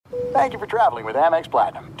Thank you for traveling with Amex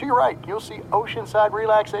Platinum. To your right, you'll see oceanside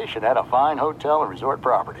relaxation at a fine hotel and resort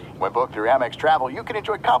property. When booked through Amex Travel, you can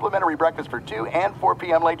enjoy complimentary breakfast for 2 and 4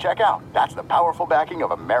 p.m. late checkout. That's the powerful backing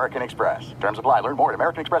of American Express. Terms apply. Learn more at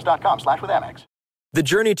americanexpress.com/withAmex. The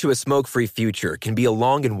journey to a smoke-free future can be a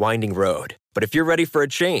long and winding road. But if you're ready for a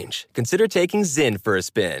change, consider taking Zyn for a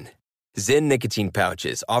spin. Zyn nicotine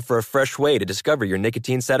pouches offer a fresh way to discover your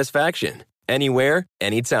nicotine satisfaction. Anywhere,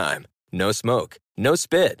 anytime. No smoke, no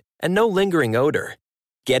spit, and no lingering odor.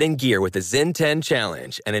 Get in gear with the Zyn 10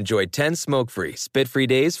 Challenge and enjoy 10 smoke-free, spit-free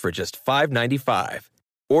days for just $5.95.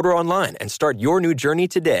 Order online and start your new journey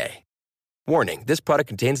today. Warning, this product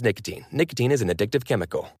contains nicotine. Nicotine is an addictive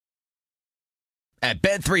chemical. At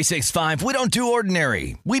Bet365, we don't do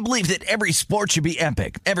ordinary. We believe that every sport should be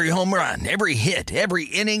epic. Every home run, every hit, every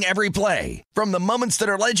inning, every play. From the moments that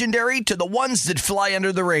are legendary to the ones that fly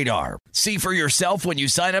under the radar. See for yourself when you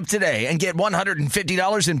sign up today and get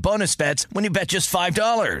 $150 in bonus bets when you bet just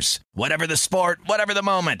 $5. Whatever the sport, whatever the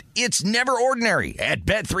moment, it's never ordinary at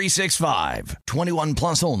Bet365. 21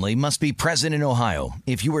 plus only. Must be present in Ohio.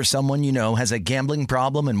 If you or someone you know has a gambling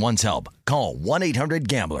problem and wants help, call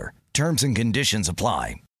 1-800-GAMBLER. Terms and conditions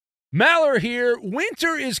apply. Maller here.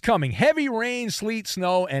 Winter is coming. Heavy rain, sleet,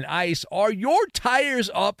 snow, and ice. Are your tires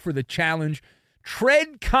up for the challenge?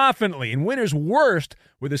 Tread confidently in winter's worst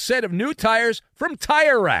with a set of new tires from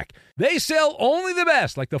Tire Rack. They sell only the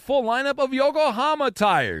best, like the full lineup of Yokohama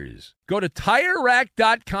tires. Go to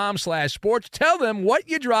TireRack.com/sports. Tell them what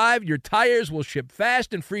you drive. Your tires will ship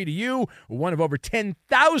fast and free to you. One of over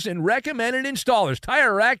 10,000 recommended installers.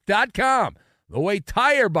 TireRack.com. The way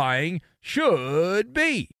tire buying should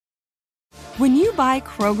be. When you buy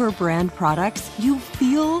Kroger brand products, you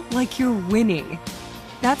feel like you're winning.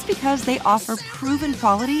 That's because they offer proven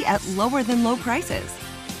quality at lower than low prices.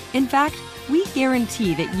 In fact, we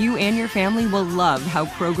guarantee that you and your family will love how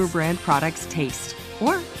Kroger brand products taste,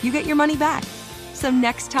 or you get your money back. So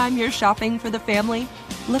next time you're shopping for the family,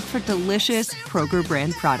 look for delicious Kroger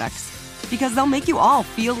brand products, because they'll make you all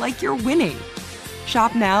feel like you're winning.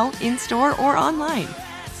 Shop now, in-store, or online.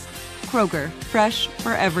 Kroger, fresh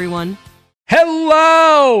for everyone.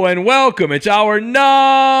 Hello and welcome. It's hour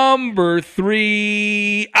number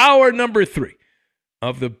three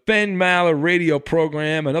of the Ben Maller radio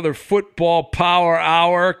program. Another football power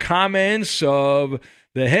hour. Comments of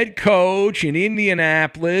the head coach in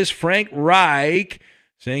Indianapolis, Frank Reich,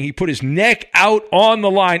 saying he put his neck out on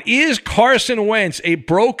the line. Is Carson Wentz a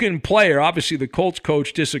broken player? Obviously, the Colts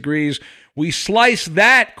coach disagrees. We slice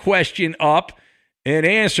that question up and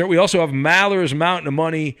answer. We also have Maller's Mountain of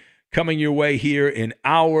Money coming your way here in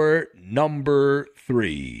hour number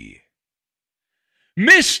 3.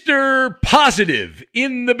 Mr. Positive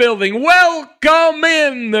in the building. Welcome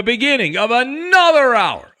in the beginning of another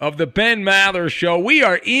hour of the Ben Maller Show. We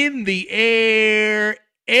are in the air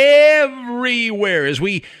everywhere as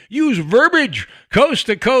we use verbiage coast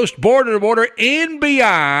to coast, border to border, and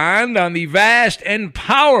beyond on the vast and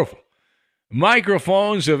powerful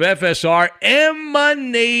microphones of FSR,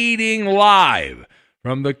 emanating live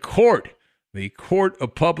from the court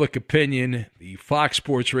of public opinion, the Fox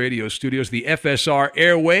Sports Radio studios, the FSR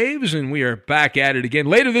airwaves, and we are back at it again.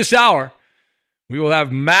 Later this hour, we will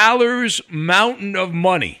have Maller's Mountain of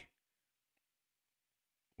Money.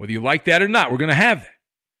 Whether you like that or not, we're going to have that.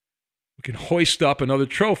 We can hoist up another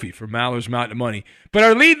trophy for Maller's Mountain of Money. But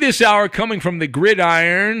our lead this hour coming from the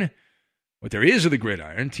gridiron, what there is of the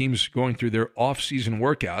gridiron, teams going through their off-season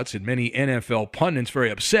workouts, and many NFL pundits very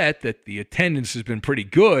upset that the attendance has been pretty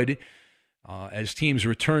good as teams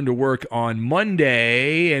return to work on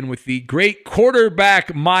Monday. And with the great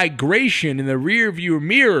quarterback migration in the rearview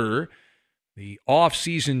mirror, the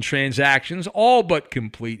off-season transactions all but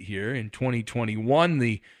complete here in 2021.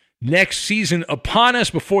 The next season upon us.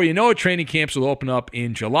 Before you know it, training camps will open up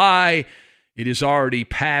in July. It is already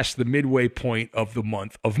past the midway point of the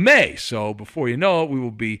month of May. So before you know it, we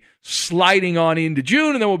will be sliding on into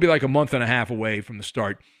June, and then we'll be like a month and a half away from the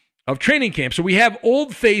start of training camp. So we have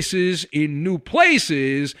old faces in new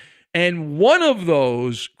places, and one of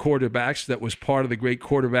those quarterbacks that was part of the great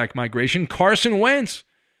quarterback migration, Carson Wentz,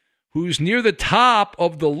 who's near the top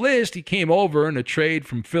of the list. He came over in a trade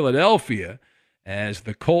from Philadelphia as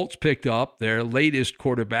the Colts picked up their latest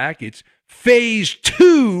quarterback. It's phase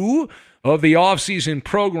 2 of the offseason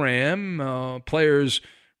program, players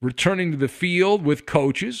returning to the field with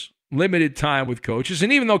coaches, limited time with coaches.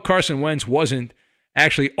 And even though Carson Wentz wasn't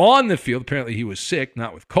actually on the field, apparently he was sick,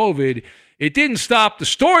 not with COVID, it didn't stop the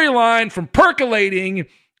storyline from percolating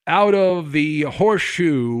out of the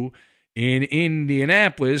horseshoe in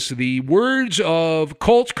Indianapolis. The words of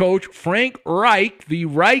Colts coach Frank Reich, the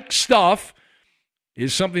Reich stuff,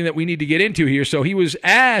 is something that we need to get into here. So he was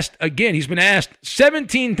asked again. He's been asked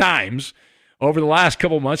 17 times over the last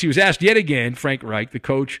couple of months. He was asked yet again, Frank Reich, the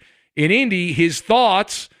coach in Indy, his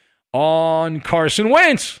thoughts on Carson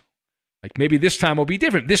Wentz. Like maybe this time will be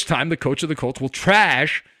different. This time the coach of the Colts will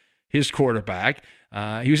trash his quarterback.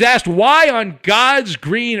 He was asked why on God's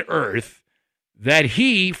green earth that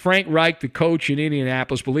he, Frank Reich, the coach in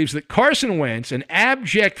Indianapolis, believes that Carson Wentz, an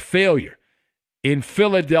abject failure in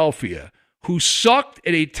Philadelphia, who sucked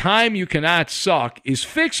at a time you cannot suck, is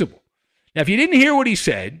fixable. Now, if you didn't hear what he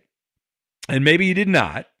said, and maybe you did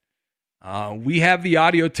not, we have the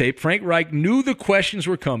audio tape. Frank Reich knew the questions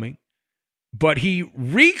were coming, but he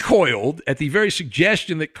recoiled at the very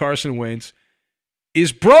suggestion that Carson Wentz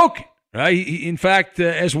is broken. Right? In fact,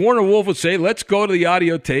 as Warner Wolf would say, let's go to the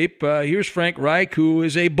audio tape. Here's Frank Reich, who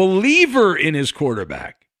is a believer in his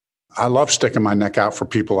quarterback. I love sticking my neck out for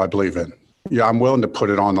people I believe in. Yeah, I'm willing to put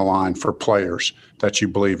it on the line for players that you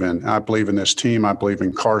believe in. I believe in this team. I believe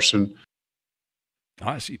in Carson.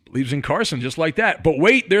 I see. Believes in Carson just like that. But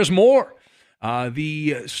wait, there's more.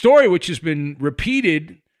 The story, which has been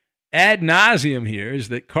repeated ad nauseum here, is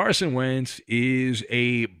that Carson Wentz is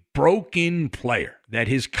a broken player, that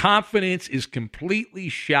his confidence is completely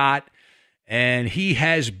shot, and he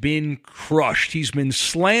has been crushed. He's been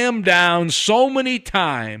slammed down so many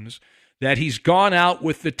times that he's gone out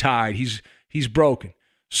with the tide. He's broken.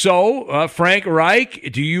 So, Frank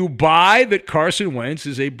Reich, do you buy that Carson Wentz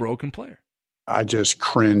is a broken player? I just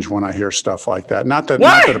cringe when I hear stuff like that. Not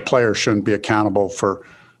that a player shouldn't be accountable for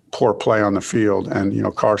poor play on the field,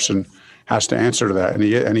 and Carson has to answer to that,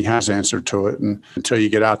 and he has answered to it. And until you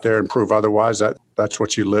get out there and prove otherwise, that's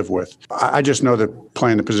what you live with. I just know that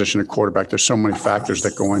playing the position of quarterback, there's so many factors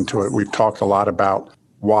that go into it. We've talked a lot about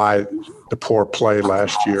why the poor play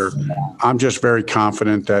last year. I'm just very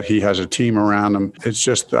confident that he has a team around him. It's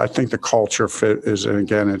just, I think the culture fit is, and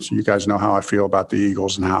again, you guys know how I feel about the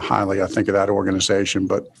Eagles and how highly I think of that organization.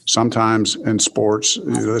 But sometimes in sports,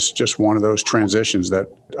 this is just one of those transitions that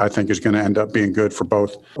I think is going to end up being good for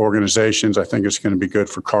both organizations. I think it's going to be good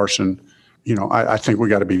for Carson. I think we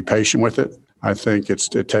got to be patient with it. I think it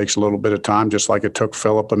takes a little bit of time, just like it took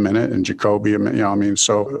Phillip a minute and Jacoby a minute.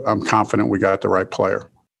 So I'm confident we got the right player.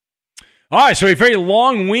 All right, so a very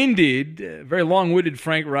long-winded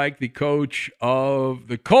Frank Reich, the coach of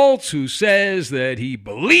the Colts, who says that he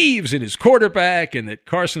believes in his quarterback and that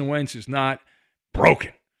Carson Wentz is not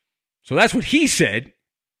broken. So that's what he said.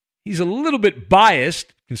 He's a little bit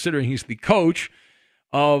biased, considering he's the coach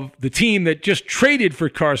of the team that just traded for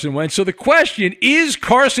Carson Wentz. So the question, is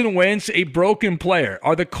Carson Wentz a broken player?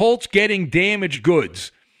 Are the Colts getting damaged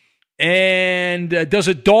goods? And does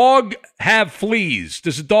a dog have fleas?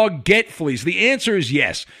 Does a dog get fleas? The answer is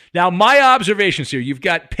yes. Now, my observations here, you've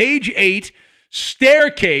got page 8,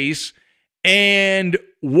 staircase, and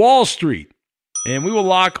Wall Street. And we will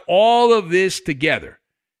lock all of this together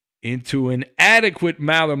into an adequate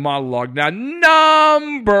Maller monologue. Now,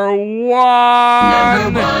 number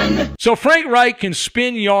one. So Frank Reich can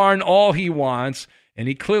spin yarn all he wants, and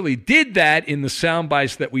he clearly did that in the sound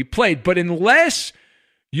bites that we played. But unless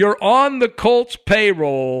you're on the Colts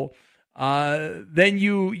payroll, then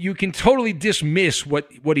you can totally dismiss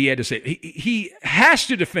what he had to say. He has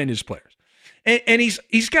to defend his players. And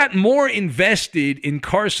he's got more invested in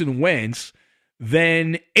Carson Wentz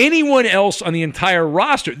than anyone else on the entire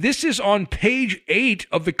roster. This is on page 8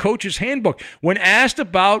 of the coach's handbook. When asked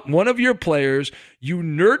about one of your players, you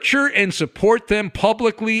nurture and support them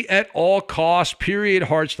publicly at all costs, period,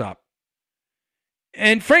 hard stop.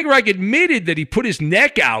 And Frank Reich admitted that he put his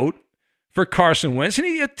neck out for Carson Wentz, and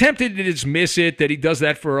he attempted to dismiss it, that he does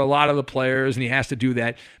that for a lot of the players, and he has to do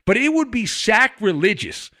that. But it would be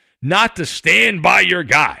sacrilegious not to stand by your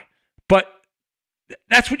guy. But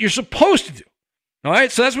that's what you're supposed to do. All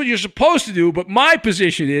right? So that's what you're supposed to do. But my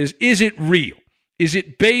position is it real? Is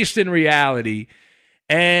it based in reality?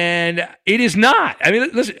 And it is not. I mean,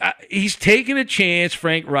 listen, he's taking a chance,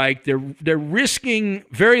 Frank Reich. They're risking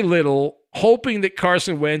very little, hoping that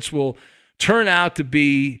Carson Wentz will turn out to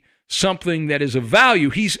be something that is of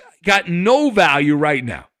value. He's got no value right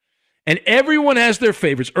now. And everyone has their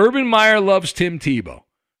favorites. Urban Meyer loves Tim Tebow.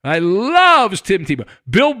 Loves Tim Tebow.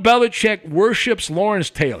 Bill Belichick worships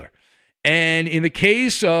Lawrence Taylor. And in the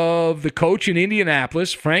case of the coach in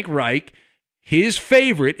Indianapolis, Frank Reich, his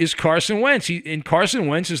favorite is Carson Wentz. And Carson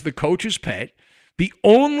Wentz is the coach's pet. The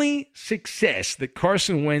only success that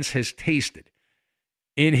Carson Wentz has tasted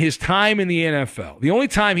in his time in the NFL, the only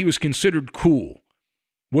time he was considered cool,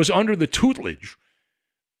 was under the tutelage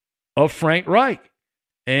of Frank Reich.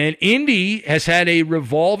 And Indy has had a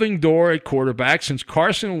revolving door at quarterback since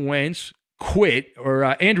Carson Wentz quit, or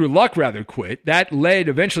Andrew Luck rather quit. That led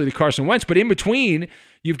eventually to Carson Wentz. But in between,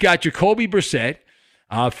 you've got Jacoby Brissett,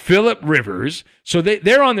 Phillip Rivers. So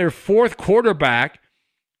they're on their fourth quarterback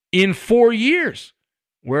in 4 years,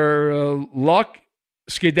 where Luck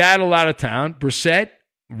skedaddled out of town, Brissett,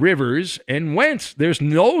 Rivers, and Wentz. There's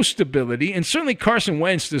no stability, and certainly Carson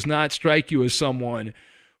Wentz does not strike you as someone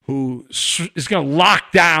who is going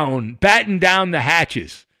to batten down the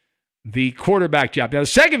hatches, the quarterback job. Now, the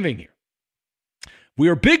second thing here, we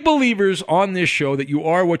are big believers on this show that you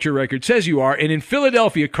are what your record says you are, and in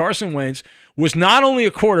Philadelphia, Carson Wentz was not only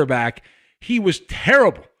a quarterback, he was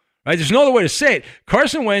terrible. Right? There's no other way to say it.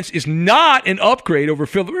 Carson Wentz is not an upgrade over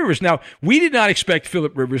Phillip Rivers. Now, we did not expect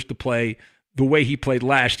Phillip Rivers to play the way he played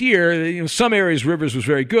last year. You know, some areas Rivers was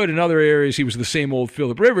very good. In other areas, he was the same old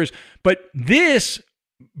Phillip Rivers. But this,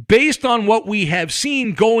 based on what we have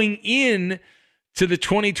seen going in to the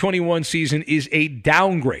 2021 season, is a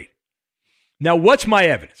downgrade. Now, what's my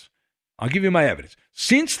evidence? I'll give you my evidence.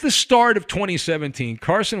 Since the start of 2017,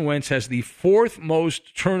 Carson Wentz has the fourth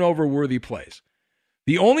most turnover-worthy plays.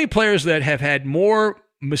 The only players that have had more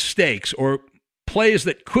mistakes or plays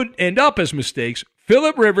that could end up as mistakes,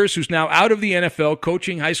 Phillip Rivers, who's now out of the NFL,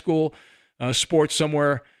 coaching high school sports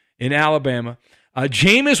somewhere in Alabama.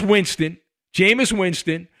 Jameis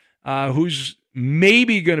Winston, who's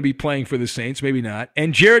maybe going to be playing for the Saints, maybe not.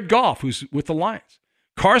 And Jared Goff, who's with the Lions.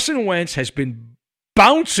 Carson Wentz has been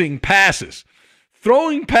bouncing passes,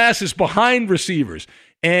 throwing passes behind receivers.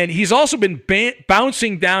 And he's also been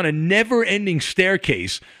bouncing down a never-ending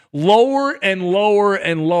staircase, lower and lower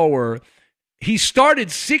and lower. He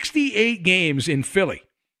started 68 games in Philly,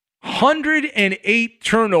 108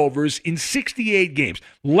 turnovers in 68 games.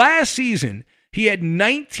 Last season, he had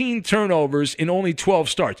 19 turnovers in only 12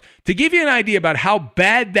 starts. To give you an idea about how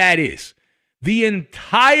bad that is, the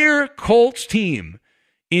entire Colts team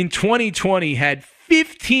in 2020 had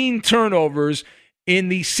 15 turnovers in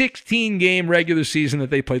the 16-game regular season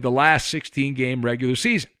that they played, the last 16-game regular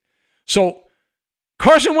season. So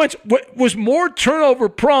Carson Wentz was more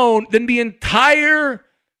turnover-prone than the entire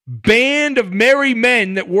band of merry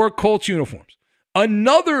men that wore Colts uniforms.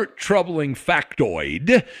 Another troubling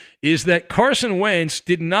factoid is that Carson Wentz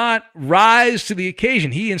did not rise to the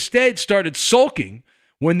occasion. He instead started sulking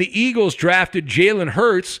when the Eagles drafted Jalen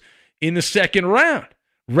Hurts in the second round.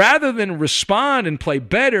 Rather than respond and play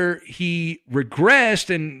better, he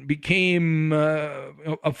regressed and became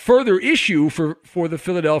a further issue for the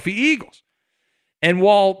Philadelphia Eagles. And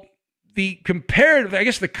while the comparative, I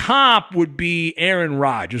guess the comp would be Aaron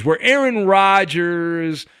Rodgers, where Aaron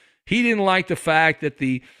Rodgers, he didn't like the fact that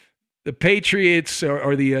the Patriots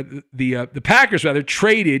or the Packers rather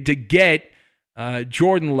traded to get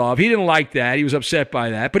Jordan Love. He didn't like that. He was upset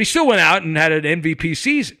by that, but he still went out and had an MVP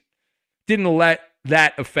season. Didn't let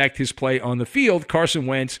that affect his play on the field. Carson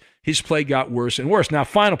Wentz, his play got worse and worse. Now,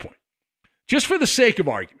 final point. Just for the sake of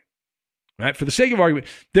argument, right? For the sake of argument,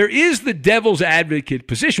 there is the devil's advocate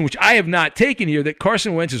position, which I have not taken here, that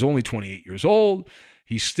Carson Wentz is only 28 years old.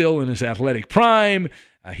 He's still in his athletic prime.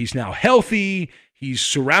 He's now healthy. He's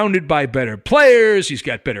surrounded by better players. He's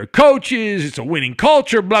got better coaches. It's a winning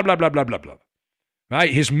culture, blah, blah, blah, blah, blah, blah.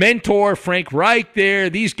 Right? His mentor, Frank Reich,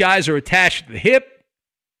 there. These guys are attached to the hip.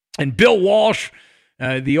 And Bill Walsh,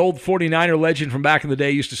 the old 49er legend from back in the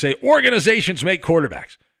day, used to say, organizations make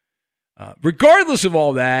quarterbacks. Regardless of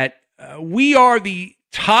all that, we are the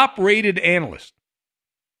top-rated analyst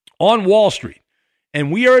on Wall Street,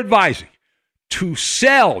 and we are advising to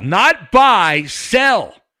sell, not buy,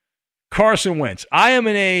 sell Carson Wentz. I am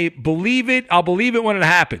in a believe it, I'll believe it when it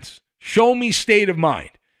happens. Show me state of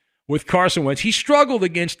mind with Carson Wentz. He struggled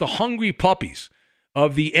against the hungry puppies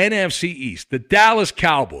of the NFC East, the Dallas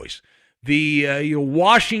Cowboys, the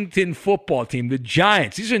Washington football team, the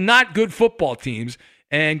Giants. These are not good football teams,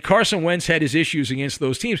 and Carson Wentz had his issues against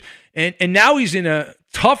those teams. And now he's in a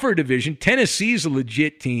tougher division. Tennessee's a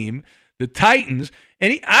legit team, the Titans.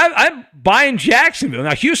 And I'm buying Jacksonville.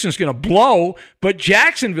 Now, Houston's going to blow, but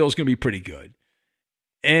Jacksonville's going to be pretty good.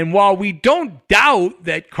 And while we don't doubt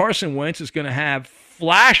that Carson Wentz is going to have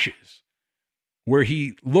flashes where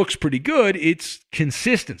he looks pretty good, it's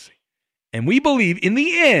consistency. And we believe in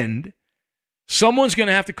the end, someone's going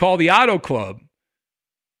to have to call the Auto Club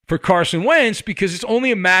for Carson Wentz because it's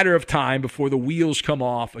only a matter of time before the wheels come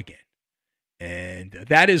off again. And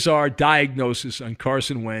that is our diagnosis on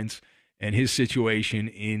Carson Wentz and his situation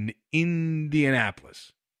in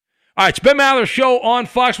Indianapolis. All right, it's Ben Maller's show on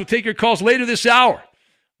Fox. We'll take your calls later this hour.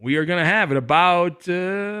 We are going to have it about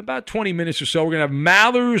 20 minutes or so. We're going to have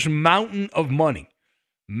Maller's Mountain of Money.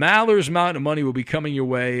 Maller's Mountain of Money will be coming your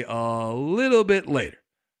way a little bit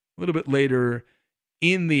later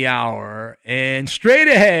in the hour. And straight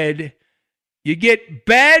ahead, you get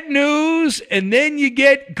bad news and then you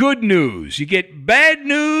get good news. You get bad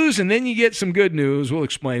news and then you get some good news. We'll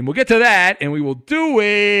explain. We'll get to that, and we will do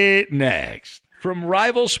it next. From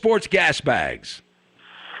Rival Sports Gas Bags.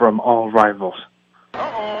 From all rivals.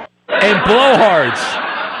 And blowhards.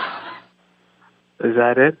 Is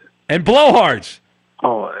that it? And blowhards.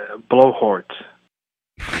 Oh, blowhards.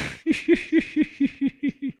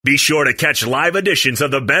 Be sure to catch live editions of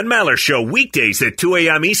the Ben Maller Show weekdays at 2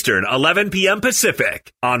 a.m. Eastern, 11 p.m.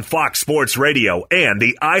 Pacific on Fox Sports Radio and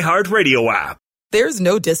the iHeartRadio app. There's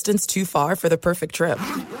no distance too far for the perfect trip.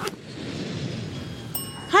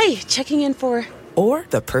 Hi, checking in for... Or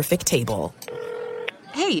the perfect table.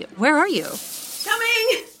 Hey, where are you?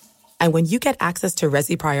 Coming! And when you get access to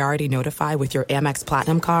Resi Priority Notify with your Amex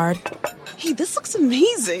Platinum card... Hey, this looks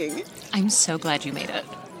amazing. I'm so glad you made it.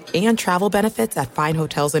 And travel benefits at fine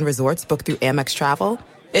hotels and resorts booked through Amex Travel,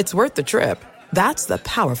 it's worth the trip. That's the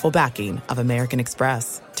powerful backing of American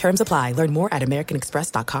Express. Terms apply. Learn more at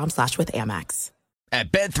americanexpress.com/withAmex.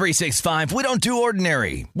 At Bet365, we don't do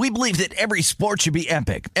ordinary. We believe that every sport should be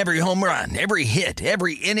epic. Every home run, every hit,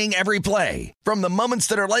 every inning, every play. From the moments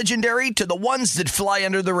that are legendary to the ones that fly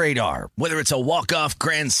under the radar. Whether it's a walk-off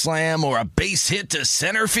grand slam or a base hit to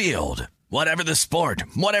center field. Whatever the sport,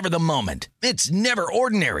 whatever the moment, it's never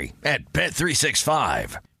ordinary at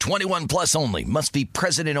Bet365. 21 plus only. Must be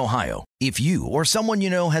present in Ohio. If you or someone you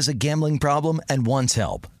know has a gambling problem and wants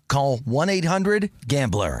help, call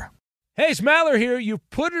 1-800-GAMBLER. Hey, it's Maller here. You've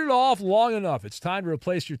put it off long enough. It's time to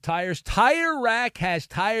replace your tires. Tire Rack has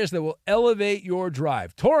tires that will elevate your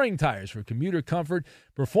drive. Touring tires for commuter comfort,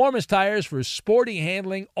 performance tires for sporty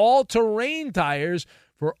handling, all-terrain tires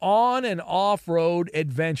for on- and off-road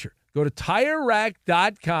adventure. Go to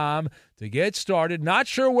TireRack.com to get started. Not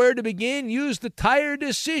sure where to begin? Use the Tire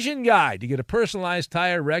Decision Guide to get a personalized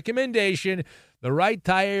tire recommendation. The right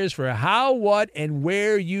tires for how, what, and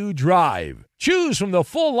where you drive. Choose from the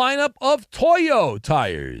full lineup of Toyo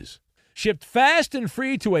tires. Shipped fast and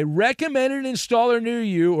free to a recommended installer near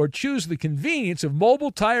you, or choose the convenience of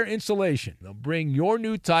mobile tire installation. They'll bring your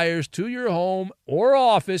new tires to your home or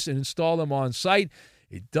office and install them on site.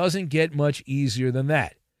 It doesn't get much easier than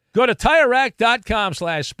that. Go to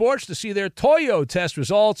TireRack.com/sports to see their Toyo test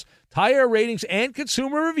results, tire ratings, and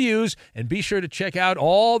consumer reviews, and be sure to check out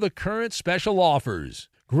all the current special offers.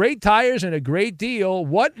 Great tires and a great deal.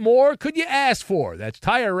 What more could you ask for? That's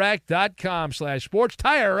TireRack.com/sports.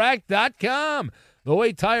 TireRack.com, the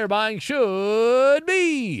way tire buying should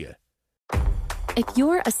be. If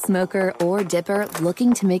you're a smoker or dipper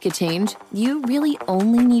looking to make a change, you really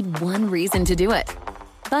only need one reason to do it.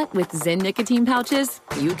 But with Zyn nicotine pouches,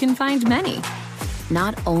 you can find many.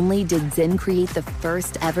 Not only did Zyn create the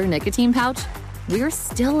first ever nicotine pouch, we're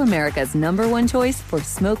still America's #1 choice for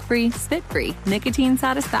smoke-free, spit-free nicotine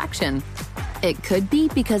satisfaction. It could be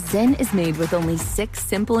because Zyn is made with only 6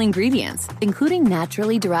 simple ingredients, including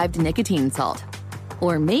naturally derived nicotine salt.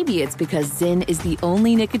 Or maybe it's because Zyn is the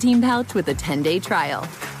only nicotine pouch with a 10-day trial.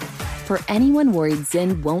 For anyone worried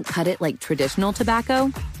Zyn won't cut it like traditional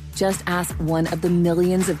tobacco, just ask one of the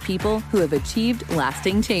millions of people who have achieved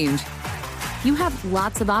lasting change. You have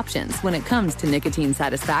lots of options when it comes to nicotine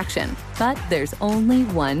satisfaction, but there's only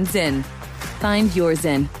one Zyn. Find your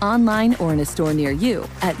Zyn online or in a store near you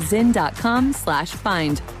at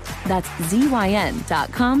zyn.com/find. That's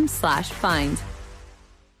ZYN.com/find.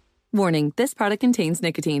 Warning, this product contains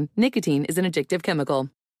nicotine. Nicotine is an addictive chemical.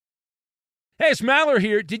 Hey, it's Maller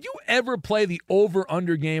here. Did you ever play the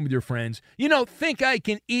over-under game with your friends? You know, think I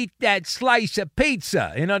can eat that slice of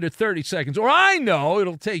pizza in under 30 seconds. Or I know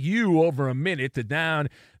it'll take you over a minute to down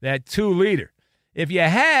that 2-liter. If you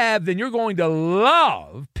have, then you're going to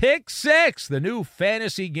love Pick 6, the new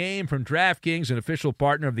fantasy game from DraftKings, an official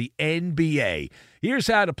partner of the NBA. Here's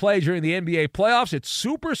how to play during the NBA playoffs. It's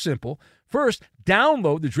super simple. First,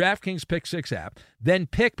 download the DraftKings Pick 6 app, then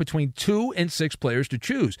pick between 2 and 6 players to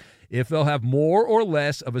choose if they'll have more or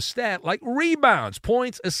less of a stat like rebounds,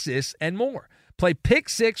 points, assists, and more. Play Pick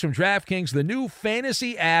 6 from DraftKings, the new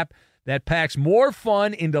fantasy app that packs more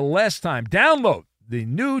fun into less time. Download the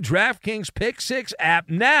new DraftKings Pick 6 app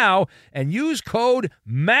now and use code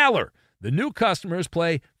MALLER. The new customers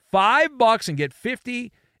play $5 and get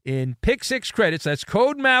 50 in Pick 6 credits. That's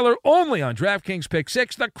code MALLER only on DraftKings Pick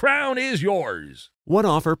 6. The crown is yours. One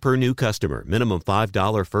offer per new customer. Minimum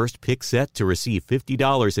 $5 first pick set to receive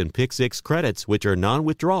 $50 in Pick 6 credits, which are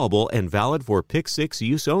non-withdrawable and valid for Pick 6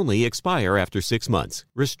 use only. Expire after 6 months.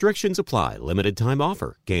 Restrictions apply. Limited time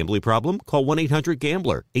offer. Gambling problem? Call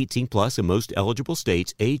 1-800-GAMBLER. 18 plus in most eligible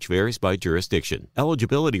states. Age varies by jurisdiction.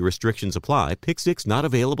 Eligibility restrictions apply. Pick 6 not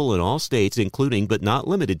available in all states, including but not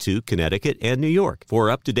limited to Connecticut and New York.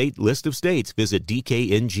 For up-to-date list of states, visit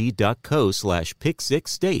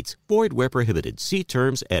dkng.co/pick6states. Void where prohibited. See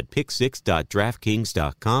terms at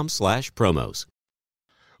pick6.draftkings.com/promos.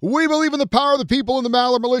 We believe in the power of the people in the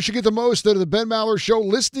Maller Militia. Get the most out of the Ben Maller Show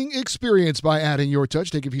listening experience by adding your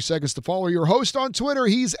touch. Take a few seconds to follow your host on Twitter.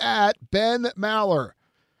 He's at Ben Maller.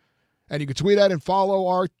 And you can tweet at and follow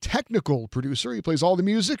our technical producer. He plays all the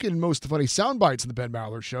music and most of the funny sound bites in the Ben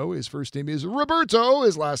Maller Show. His first name is Roberto.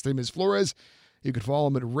 His last name is Flores. You can follow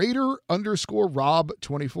him at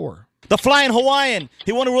Raider_Rob24. The Flying Hawaiian.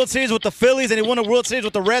 He won a World Series with the Phillies, and he won a World Series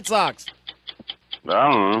with the Red Sox. I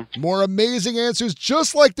don't know. More amazing answers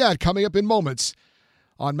just like that coming up in moments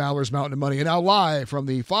on Maller's Mountain of Money. And now live from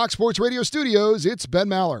the Fox Sports Radio studios, it's Ben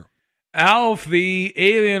Maller. Alf, the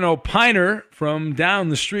alien opiner from down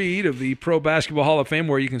the street of the Pro Basketball Hall of Fame,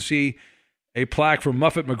 where you can see a plaque from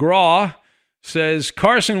Muffet McGraw, says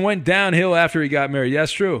Carson went downhill after he got married. Yeah,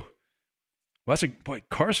 that's true. Well, that's boy,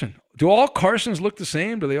 Carson. Do all Carsons look the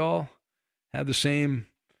same? Do they all have the same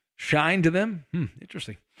shine to them?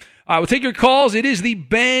 Interesting. We'll take your calls. It is the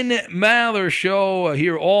Ben Maller Show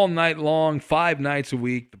here all night long, 5 nights a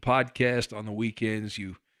week. The podcast on the weekends.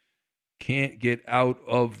 You can't get out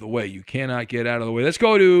of the way. You cannot get out of the way. Let's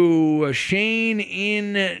go to Shane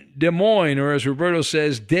in Des Moines, or as Roberto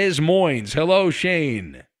says, Des Moines. Hello,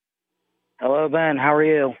 Shane. Hello, Ben. How are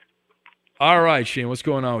you? All right, Shane. What's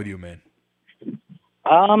going on with you, man?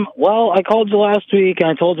 Well, I called you last week, and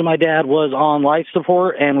I told you my dad was on life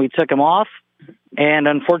support, and we took him off, and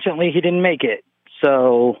unfortunately, he didn't make it.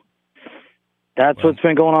 So that's what's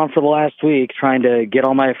been going on for the last week, trying to get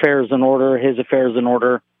all my affairs in order, his affairs in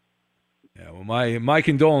order. Yeah, well, my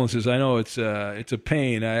condolences. I know it's a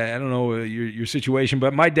pain. I don't know your situation,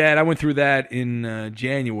 but my dad, I went through that in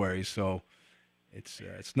January, so it's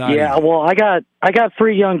not. Yeah, easy. well, I got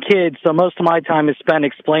 3 young kids, so most of my time is spent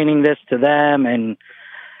explaining this to them, and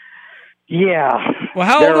yeah. Well,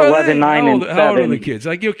 how they're old are 11, they? 9, and 7. How old are the kids?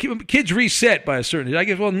 Like, kids reset by a certain age. I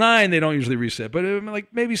guess, 9 they don't usually reset, but like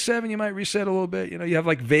maybe 7 you might reset a little bit. You have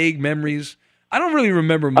like vague memories. I don't really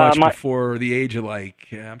remember much before the age of I'm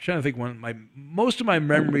trying to think when most of my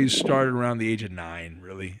memories started around the age of 9.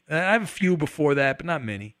 Really, I have a few before that, but not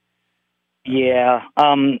many. Yeah.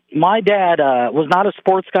 My dad was not a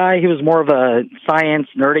sports guy. He was more of a science,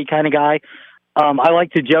 nerdy kind of guy. I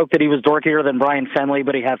like to joke that he was dorkier than Brian Finley,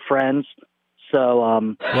 but he had friends. So,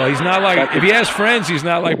 well, he's not like, if he has friends, he's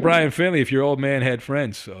not like Brian Finley if your old man had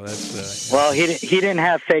friends. So that's, well, he didn't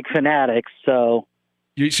have fake fanatics. So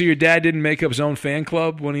your dad didn't make up his own fan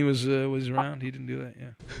club when he was around? He didn't do that?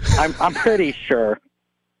 Yeah. I'm pretty sure.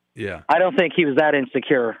 Yeah. I don't think he was that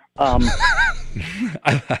insecure. I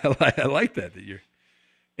like that you're.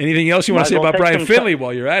 Anything else you want to say about Brian Finley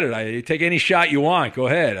while you're at it? Take any shot you want. Go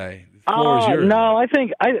ahead. The floor is yours. No, I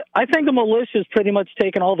think the militia's pretty much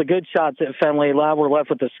taken all the good shots at Finley. Now we're left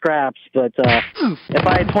with the scraps. But if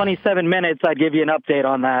I had 27 minutes, I'd give you an update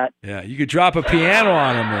on that. Yeah, you could drop a piano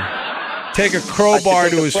on him or take a crowbar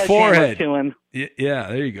to his forehead. To him. Yeah,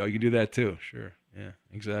 there you go. You can do that too. Sure. Yeah,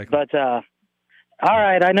 exactly. But all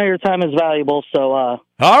right, I know your time is valuable, so.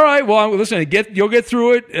 All right, well, listen, you'll get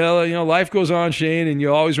through it. Life goes on, Shane, and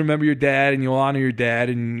you'll always remember your dad, and you'll honor your dad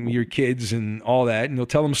and your kids and all that, and you'll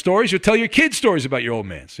tell them stories. You'll tell your kids stories about your old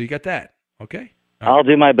man. So you got that, okay? I'll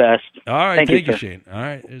do my best. All right, thank you, Shane. All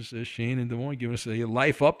right, there's Shane in Des Moines giving us a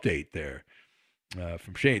life update there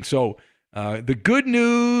from Shane. So the good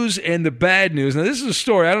news and the bad news. Now, this is a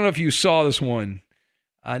story. I don't know if you saw this one.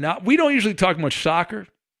 Now, we don't usually talk much soccer,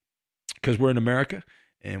 because we're in America,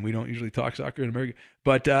 and we don't usually talk soccer in America.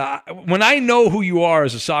 But when I know who you are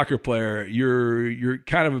as a soccer player, you're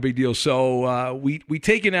kind of a big deal. So we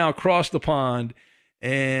take you now across the pond,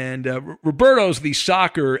 and Roberto's the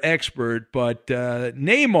soccer expert, but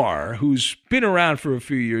Neymar, who's been around for a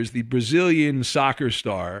few years, the Brazilian soccer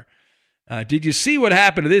star, did you see what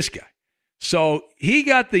happened to this guy? So he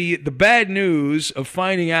got the bad news of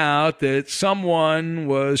finding out that someone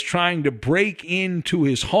was trying to break into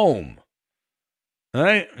his home. All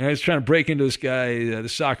right, I was trying to break into this guy, the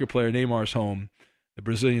soccer player, Neymar's home, the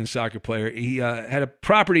Brazilian soccer player. He had a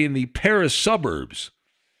property in the Paris suburbs,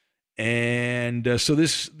 and so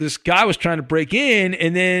this guy was trying to break in.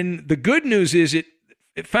 And then the good news is it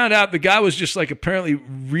found out the guy was just like apparently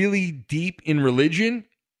really deep in religion,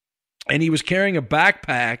 and he was carrying a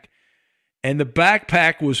backpack, and the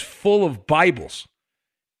backpack was full of Bibles.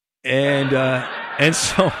 And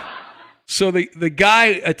so the guy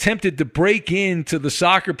attempted to break into the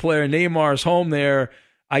soccer player Neymar's home there,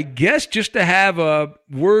 I guess just to have a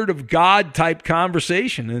word of God type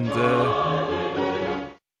conversation. And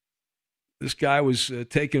this guy was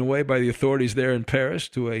taken away by the authorities there in Paris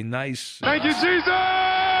to a nice Thank you,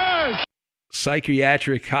 Jesus!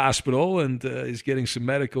 psychiatric hospital, and he's getting some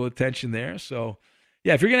medical attention there. So,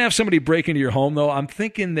 yeah, if you're going to have somebody break into your home, though, I'm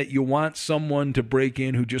thinking that you want someone to break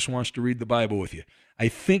in who just wants to read the Bible with you. I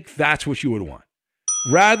think that's what you would want,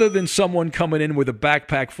 rather than someone coming in with a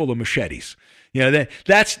backpack full of machetes. You know,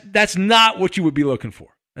 that's not what you would be looking for.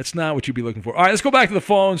 That's not what you'd be looking for. All right, let's go back to the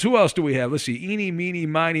phones. Who else do we have? Let's see. Eeny, meeny,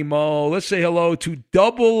 miny, mo. Let's say hello to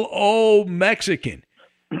Double O Mexican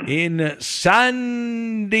in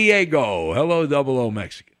San Diego. Hello, Double O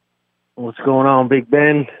Mexican. What's going on, Big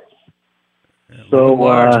Ben? So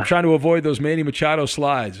I'm trying to avoid those Manny Machado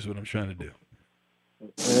slides is what I'm trying to do.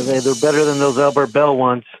 They're better than those Albert Bell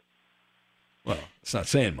ones. Well, it's not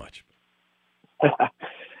saying much.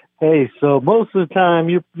 Hey, so most of the time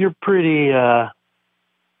you're pretty,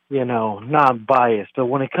 not biased. But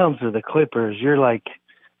when it comes to the Clippers, you're like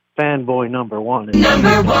fanboy number one.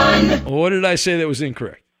 Number one. What did I say that was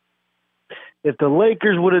incorrect? If the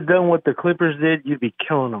Lakers would have done what the Clippers did, you'd be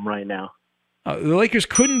killing them right now. The Lakers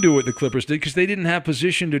couldn't do what the Clippers did because they didn't have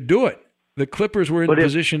position to do it. The Clippers were in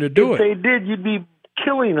position to do it. If they did, you'd be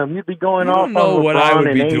killing them. You'd be going off on You don't know what I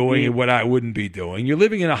would be AD. doing and what I wouldn't be doing. You're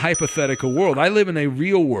living in a hypothetical world. I live in a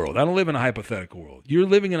real world. I don't live in a hypothetical world. You're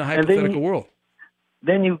living in a hypothetical world.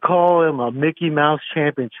 Then you call him a Mickey Mouse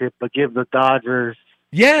championship, but give the Dodgers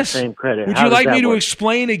the same credit. Would you like me to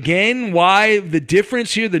explain again why the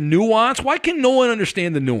difference here, the nuance? Why can no one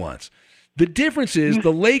understand the nuance? The difference is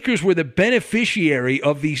the Lakers were the beneficiary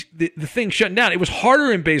of the thing shutting down. It was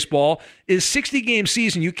harder in baseball. It's a 60-game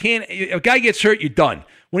season. You can't. A guy gets hurt, you're done.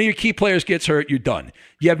 One of your key players gets hurt, you're done.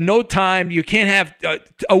 You have no time. You can't have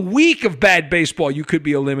a week of bad baseball. You could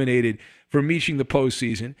be eliminated from reaching the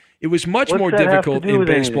postseason. It was much more difficult in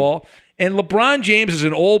baseball. And LeBron James is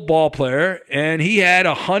an old ball player, and he had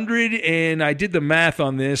 100, and I did the math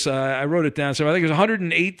on this. I wrote it down. So I think it was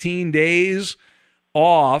 118 days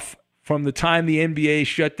off from the time the NBA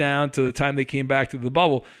shut down to the time they came back to the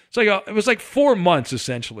bubble. It's like it was like 4 months,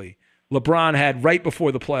 essentially, LeBron had right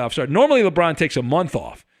before the playoffs started. Normally, LeBron takes a month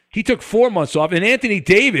off. He took 4 months off. And Anthony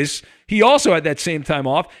Davis, he also had that same time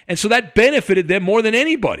off. And so that benefited them more than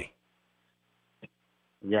anybody.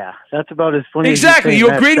 Yeah, that's about as funny exactly. as you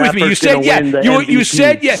agreed with me. You said yeah. You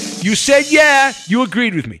said yeah. You said yeah. You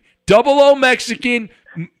agreed with me. Double O Mexican,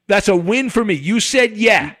 that's a win for me. You said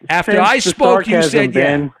yeah. After I spoke, you said yeah.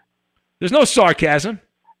 Ben. There's no sarcasm.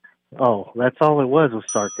 Oh, that's all it was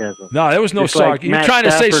sarcasm. No, there was no sarcasm. Like You're trying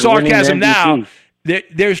to say sarcasm now.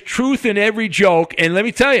 There's truth in every joke, and let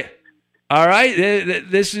me tell you, all right,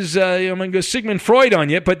 this is, I'm going to go Sigmund Freud on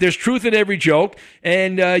you, but there's truth in every joke,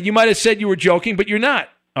 and you might have said you were joking, but you're not,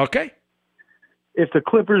 okay? If the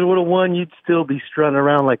Clippers would have won, you'd still be strutting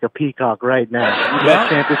around like a peacock right now. That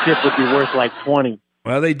championship would be worth like 20.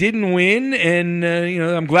 Well, they didn't win, and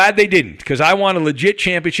I'm glad they didn't, because I want a legit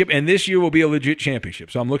championship, and this year will be a legit championship,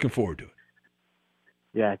 so I'm looking forward to it.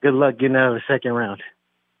 Yeah, good luck getting out of the second round.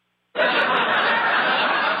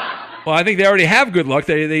 Well, I think they already have good luck.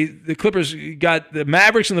 The Clippers got the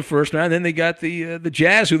Mavericks in the first round, then they got the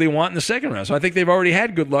Jazz, who they want in the second round. So I think they've already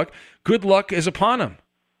had good luck. Good luck is upon them.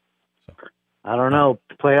 I don't know.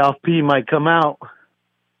 Playoff P might come out.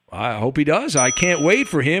 I hope he does. I can't wait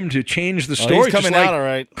for him to change the story. Oh, he's coming just like out, all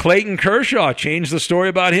right. Clayton Kershaw changed the story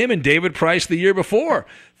about him and David Price the year before.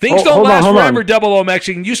 Things don't last forever, Double O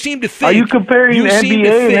Mexican. You seem to think. Are you comparing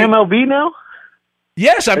NBA and MLB now?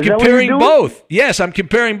 Yes, I'm comparing both. Yes, I'm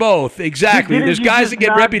comparing both. Exactly. There's guys that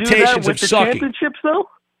get reputations of sucking. Championships, though?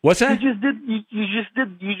 What's that? You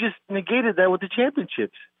just negated that with the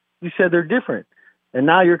championships. You said they're different. And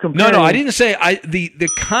now you're comparing. No, I didn't say the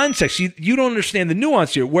context. You don't understand the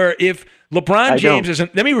nuance here. Where if LeBron James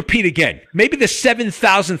isn't, let me repeat again. Maybe the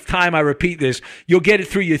 7,000th time I repeat this, you'll get it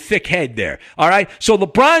through your thick head there. All right. So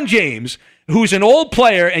LeBron James, who's an old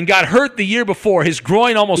player and got hurt the year before, his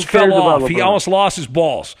groin almost fell off. He almost lost his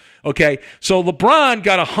balls. Okay. So LeBron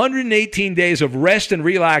got 118 days of rest and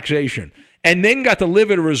relaxation, and then got to live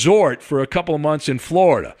at a resort for a couple of months in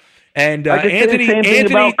Florida. And Anthony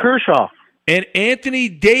about Kershaw. And Anthony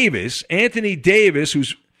Davis,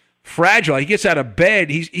 who's fragile, he gets out of bed.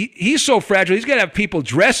 He's so fragile, he's got to have people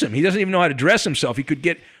dress him. He doesn't even know how to dress himself. He could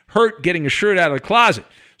get hurt getting a shirt out of the closet.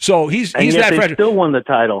 So he's that fragile. Still won the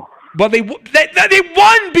title. But they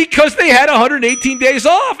won because they had 118 days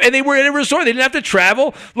off, and they were in a resort. They didn't have to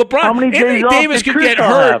travel. LeBron, How many Anthony days Davis off did could get Kershaw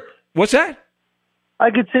hurt. have? What's that? I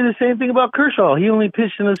could say the same thing about Kershaw. He only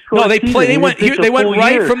pitched in a short No, they season. played. He They went. didn't pitch They a went full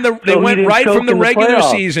right year, from the. They so he went didn't right choke from the in regular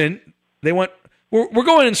playoffs. season. They went. We're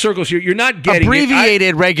going in circles here. You're not getting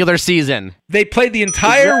abbreviated regular season. They played the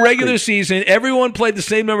entire regular season. Everyone played the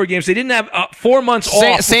same number of games. They didn't have 4 months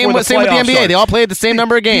off. Same with the NBA. Started. They all played the same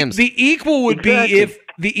number of games. The equal would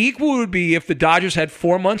be if the Dodgers had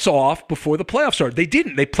 4 months off before the playoffs started. They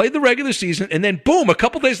didn't. They played the regular season, and then boom, a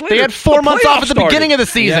couple days later, they had 4 months off at the beginning of the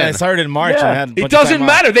season. Yeah, it started in March. Yeah. And It doesn't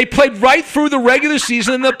matter. They played right through the regular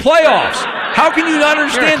season and the playoffs. How can you not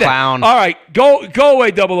understand You're a clown. that? All right, go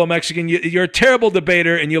away, Double O Mexican. You're a terrible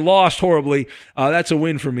debater, and you lost horribly. That's a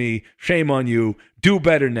win for me. Shame on you. Do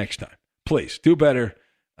better next time. Please, do better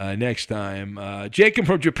next time. Jacob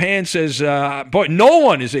from Japan says, boy, no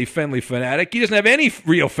one is a Fenley fanatic. He doesn't have any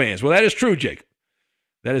real fans. Well, that is true, Jacob.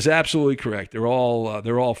 That is absolutely correct. They're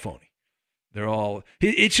all phony. They're all.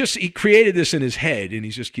 It's just he created this in his head, and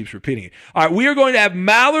he just keeps repeating it. All right, we are going to have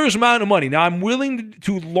Maller's Mountain of Money. Now, I'm willing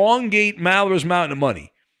to elongate Maller's Mountain of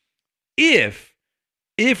Money if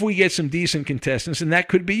we get some decent contestants, and that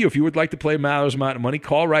could be you. If you would like to play Maller's Mountain of Money,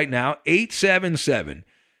 call right now, 877-99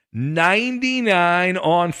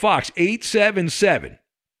 on Fox,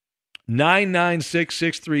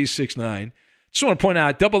 877-996-6369. Just want to point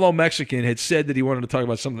out, Double O Mexican had said that he wanted to talk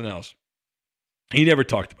about something else. He never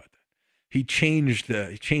talked about that. He changed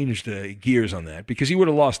the gears on that because he would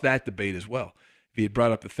have lost that debate as well if he had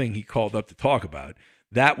brought up the thing he called up to talk about.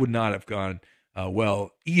 That would not have gone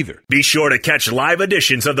well either. Be sure to catch live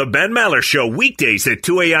editions of the Ben Maller Show weekdays at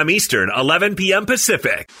 2 a.m. Eastern, 11 p.m.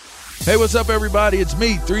 Pacific. Hey, what's up, everybody? It's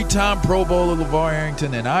me, three-time Pro Bowler LeVar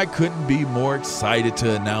Arrington, and I couldn't be more excited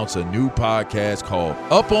to announce a new podcast called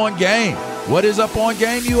Up On Game. What is Up On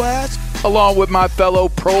Game, you ask? Along with my fellow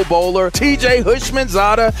Pro Bowler, TJ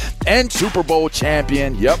Houshmandzadeh, and Super Bowl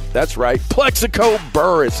champion, yep, that's right, Plexico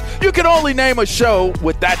Burress. You can only name a show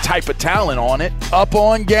with that type of talent on it. Up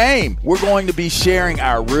On Game. We're going to be sharing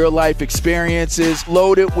our real-life experiences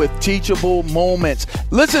loaded with teachable moments.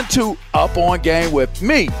 Listen to Up On Game with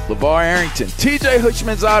me, LeVar Arrington, TJ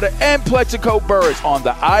Houshmandzadeh, and Plexico Burress on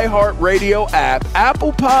the iHeartRadio app,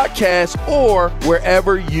 Apple Podcasts, or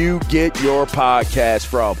wherever you get your podcasts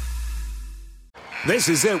from. This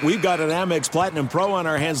is it. We've got an Amex Platinum Pro on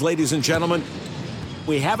our hands, ladies and gentlemen.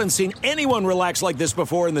 We haven't seen anyone relax like this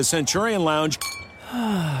before in the Centurion Lounge.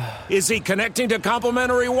 Is he connecting to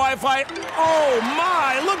complimentary Wi-Fi? Oh,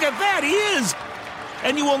 my. Look at that. He is.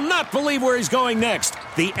 And you will not believe where he's going next.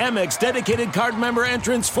 The Amex dedicated card member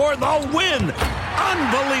entrance for the win.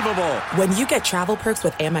 Unbelievable. When you get travel perks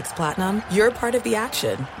with Amex Platinum, you're part of the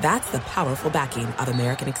action. That's the powerful backing of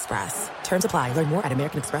American Express. Terms apply. Learn more at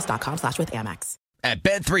americanexpress.com/withAmex. At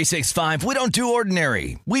Bet365, we don't do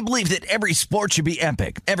ordinary. We believe that every sport should be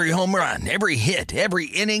epic. Every home run, every hit, every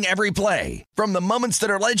inning, every play. From the moments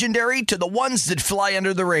that are legendary to the ones that fly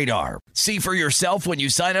under the radar. See for yourself when you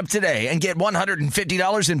sign up today and get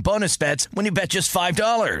 $150 in bonus bets when you bet just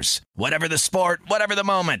 $5. Whatever the sport, whatever the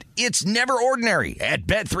moment, it's never ordinary at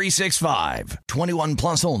Bet365. 21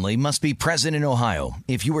 plus only. Must be present in Ohio.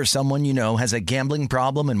 If you or someone you know has a gambling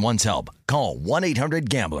problem and wants help, call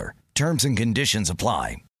 1-800-GAMBLER. Terms and conditions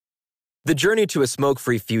apply. The journey to a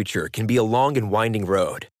smoke-free future can be a long and winding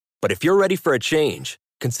road. But if you're ready for a change,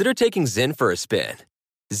 consider taking Zyn for a spin.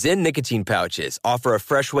 Zyn nicotine pouches offer a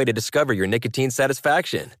fresh way to discover your nicotine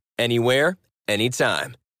satisfaction. Anywhere,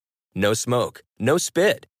 anytime. No smoke, no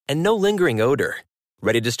spit, and no lingering odor.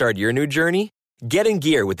 Ready to start your new journey? Get in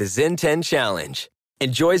gear with the Zyn 10 Challenge.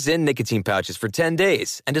 Enjoy Zyn nicotine pouches for 10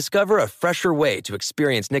 days and discover a fresher way to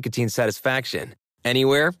experience nicotine satisfaction.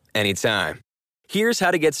 Anywhere, anytime. Here's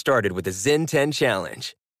how to get started with the Zyn 10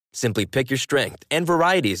 Challenge. Simply pick your strength and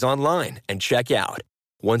varieties online and check out.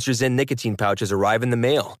 Once your Zyn nicotine pouches arrive in the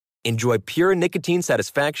mail, enjoy pure nicotine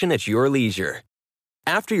satisfaction at your leisure.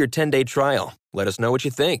 After your 10-day trial, let us know what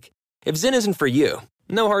you think. If Zyn isn't for you,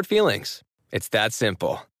 no hard feelings. It's that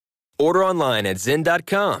simple. Order online at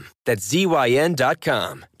Zyn.com, that's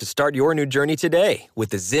ZYN.com, to start your new journey today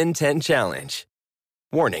with the Zyn 10 Challenge.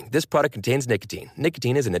 Warning, this product contains nicotine.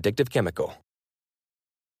 Nicotine is an addictive chemical.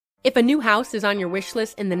 If a new house is on your wish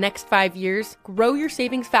list in the next 5 years, grow your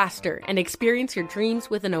savings faster and experience your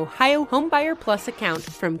dreams with an Ohio Homebuyer Plus account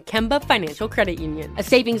from Kemba Financial Credit Union. A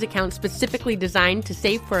savings account specifically designed to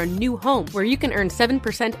save for a new home where you can earn 7%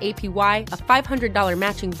 APY, a $500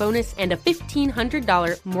 matching bonus, and a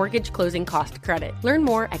 $1,500 mortgage closing cost credit. Learn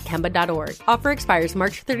more at Kemba.org. Offer expires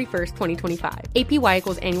March 31st, 2025. APY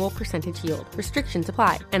equals annual percentage yield. Restrictions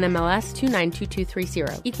apply. NMLS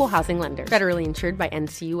 292230. Equal housing lender. Federally insured by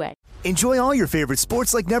NCUA. Enjoy all your favorite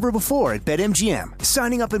sports like never before at BetMGM.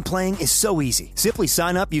 Signing up and playing is so easy. Simply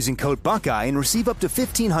sign up using code Buckeye and receive up to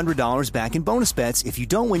 $1,500 back in bonus bets if you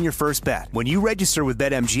don't win your first bet. When you register with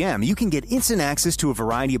BetMGM, you can get instant access to a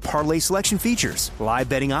variety of parlay selection features, live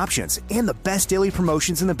betting options, and the best daily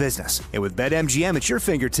promotions in the business. And with BetMGM at your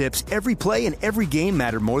fingertips, every play and every game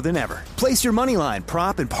matter more than ever. Place your moneyline,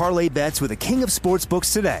 prop, and parlay bets with the king of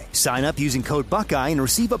sportsbooks today. Sign up using code Buckeye and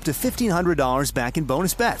receive up to $1,500 back in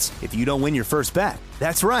bonus bets if you don't win your first bet.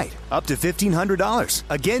 That's right, up to $1,500.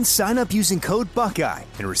 Again, sign up using code Buckeye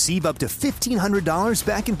and receive up to $1,500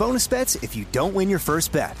 back in bonus bets if you don't win your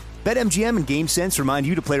first bet. BetMGM and GameSense remind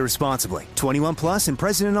you to play responsibly. 21 plus and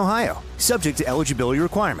present in Ohio. Subject to eligibility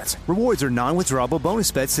requirements. Rewards are non-withdrawable bonus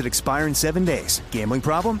bets that expire in 7 days. Gambling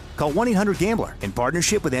problem? Call 1-800-GAMBLER in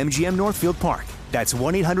partnership with MGM Northfield Park. That's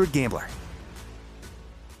 1-800-GAMBLER.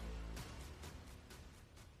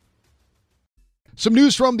 Some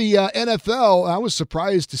news from the NFL. I was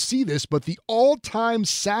surprised to see this, but the all-time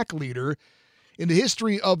sack leader in the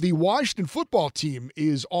history of the Washington football team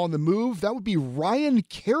is on the move. That would be Ryan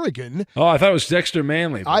Kerrigan. Oh, I thought it was Dexter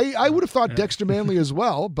Manley. I would have thought Dexter Manley as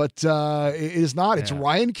well, but it is not. It's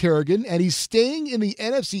Ryan Kerrigan, and he's staying in the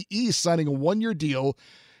NFC East, signing a one-year deal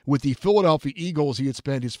with the Philadelphia Eagles. He had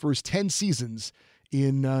spent his first 10 seasons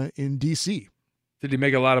in D.C. Did he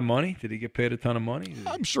make a lot of money? Did he get paid a ton of money?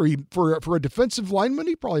 I'm sure for a defensive lineman,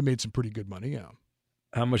 he probably made some pretty good money, yeah.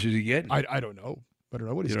 How much is he getting? I don't know. I don't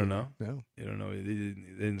know what he's getting. You don't know? No. You don't know? They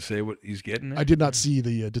didn't say what he's getting? I did not see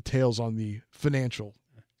the details on the financial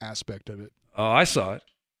aspect of it. Oh, I saw it.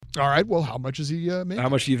 All right. Well, how much is he making? How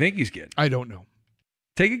much do you think he's getting? I don't know.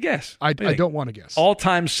 Take a guess. I don't want to guess.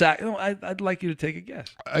 All-time sack. No, I'd like you to take a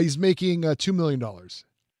guess. He's making $2 million.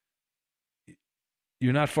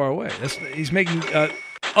 You're not far away. He's making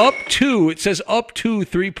up to, it says up to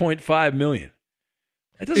 $3.5 million.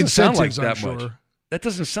 That doesn't sound like that much. Sure. That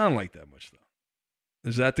doesn't sound like that much, though.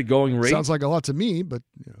 Is that the going rate? Sounds like a lot to me, but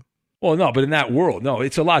you know. Well, no, but in that world, no,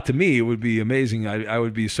 it's a lot to me. It would be amazing. I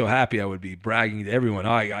would be so happy. I would be bragging to everyone.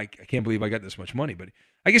 I can't believe I got this much money. But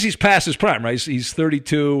I guess he's past his prime, right? He's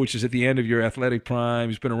 32, which is at the end of your athletic prime.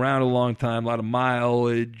 He's been around a long time, a lot of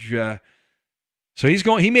mileage. So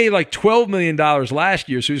he made like $12 million last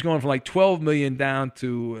year. So he's going from like $12 million down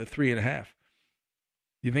to $3.5.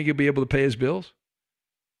 You think he'll be able to pay his bills?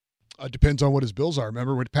 Depends on what his bills are.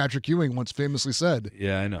 Remember what Patrick Ewing once famously said?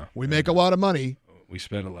 Yeah, I know. We make a lot of money. We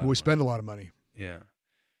spend a lot. We spend a lot of money. Yeah.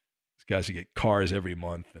 These guys who get cars every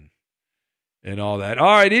month and all that.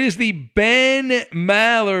 All right, it is the Ben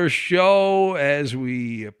Maller Show as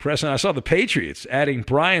we press on. I saw the Patriots adding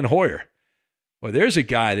Brian Hoyer. Well, there's a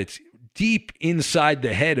guy that's deep inside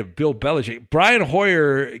the head of Bill Belichick. Brian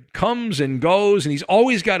Hoyer comes and goes, and he's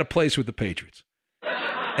always got a place with the Patriots.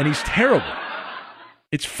 And he's terrible.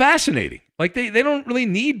 It's fascinating. Like, they don't really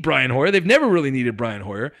need Brian Hoyer. They've never really needed Brian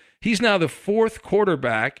Hoyer. He's now the fourth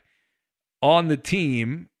quarterback on the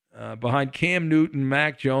team behind Cam Newton,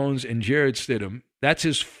 Mac Jones, and Jarrett Stidham. That's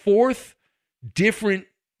his fourth different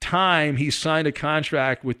time he signed a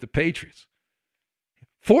contract with the Patriots.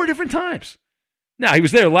 4 different times. Now, he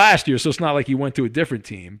was there last year, so it's not like he went to a different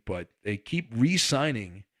team, but they keep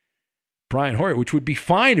re-signing Brian Hoyer, which would be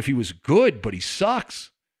fine if he was good, but he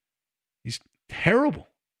sucks. He's terrible.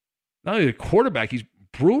 Not only a quarterback, he's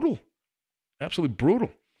brutal. Absolutely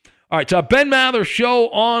brutal. All right, so Ben Maller Show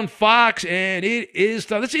on Fox, and it is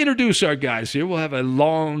time. Let's introduce our guys here. We'll have a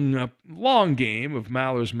long game of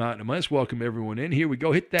Maller's Mountain of Money. Let's welcome everyone in. Here we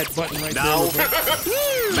go. Hit that button right now, there.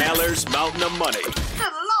 Maller's Mountain of Money. Good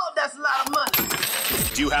Lord, that's a lot of money.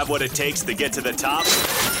 Do you have what it takes to get to the top?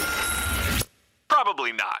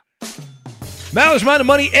 Probably not. Maller's Mountain of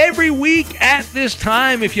Money every week at this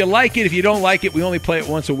time. If you like it, if you don't like it, we only play it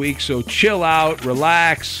once a week, so chill out,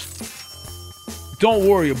 relax. Don't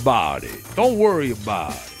worry about it. Don't worry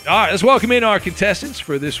about it. All right, let's welcome in our contestants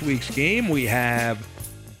for this week's game. We have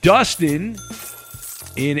Dustin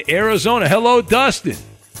in Arizona. Hello, Dustin.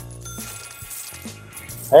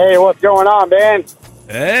 Hey, what's going on, man?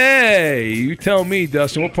 Hey, you tell me,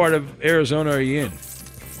 Dustin, what part of Arizona are you in?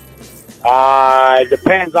 It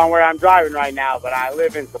depends on where I'm driving right now, but I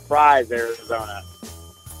live in Surprise, Arizona.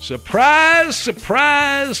 Surprise,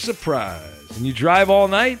 surprise, surprise. And you drive all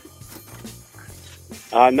night?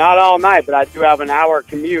 Not all night, but I do have an hour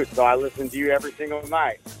commute, so I listen to you every single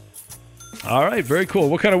night. All right, very cool.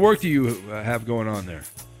 What kind of work do you have going on there?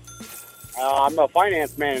 I'm a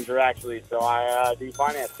finance manager, actually, so I do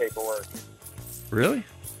finance paperwork. Really?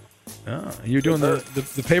 Oh, you're doing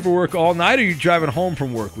the paperwork all night, or are you driving home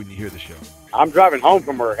from work when you hear the show? I'm driving home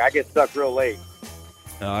from work. I get stuck real late.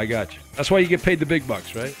 Oh, I got you. That's why you get paid the big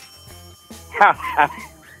bucks, right?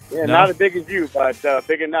 Yeah, not as big as you, but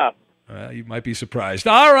big enough. You might be surprised.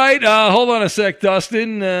 All right, hold on a sec,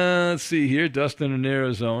 Dustin. Let's see here. Dustin in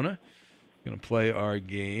Arizona. Going to play our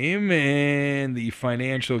game, and the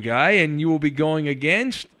financial guy, and you will be going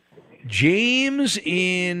against James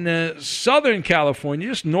in Southern California,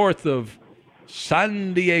 just north of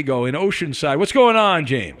San Diego in Oceanside. What's going on,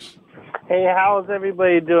 James? Hey, how's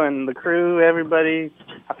everybody doing? The crew, everybody?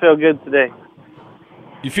 I feel good today.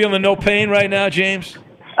 You feeling no pain right now, James?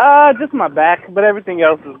 Just my back, but everything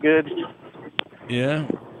else is good. Yeah.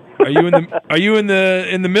 Are you in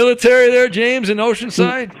the military there, James, in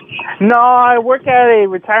Oceanside? No, I work at a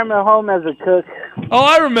retirement home as a cook. Oh,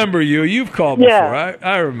 I remember you. You've called before.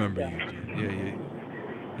 I remember you.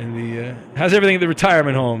 Yeah. And how's everything at the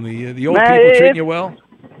retirement home? The old people treating you well?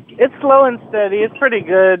 It's slow and steady. It's pretty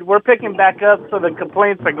good. We're picking back up, so the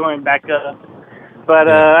complaints are going back up. But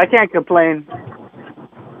I can't complain.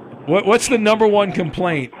 What's the number one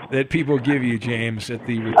complaint that people give you, James, at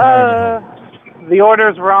the retirement home? The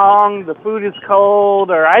order's wrong, the food is cold,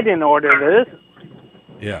 or I didn't order this.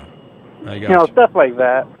 Yeah, I got you. Stuff like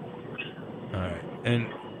that. All right, and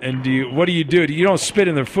what do? You don't spit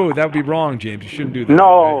in their food. That would be wrong, James. You shouldn't do that.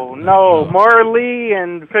 No. Morally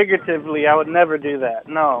and figuratively, I would never do that.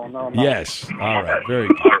 No. Yes. All right. Very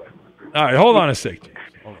good. All right. Hold on a sec, James.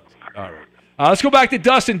 Hold on. All right. Let's go back to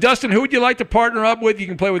Dustin. Dustin, who would you like to partner up with? You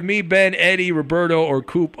can play with me, Ben, Eddie, Roberto, or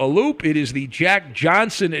Coop Aloop. It is the Jack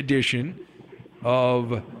Johnson edition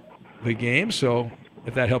of the game, so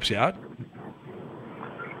if that helps you out.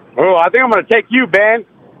 Oh, I think I'm going to take you, Ben.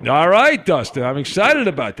 All right, Dustin. I'm excited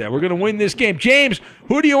about that. We're going to win this game. James,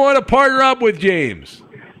 who do you want to partner up with, James?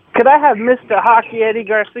 Could I have Mr. Hockey Eddie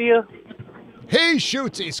Garcia? He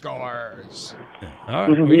shoots, he scores. All right,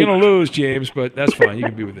 we're going to lose, James, but that's fine. You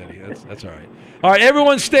can be with Eddie. That's all right. All right,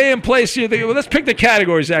 everyone stay in place here. Let's pick the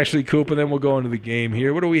categories, actually, Coop, and then we'll go into the game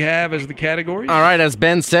here. What do we have as the categories? All right, as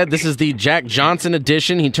Ben said, this is the Jack Johnson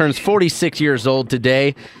edition. He turns 46 years old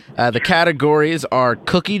today. The categories are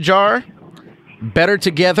Cookie Jar, Better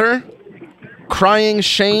Together, Crying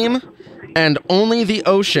Shame, and Only the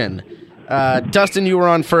Ocean. Dustin, you were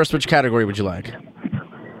on first. Which category would you like?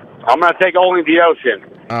 I'm going to take Only the Ocean.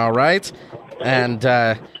 All right. And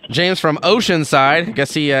James from Oceanside, I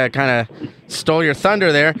guess he kind of stole your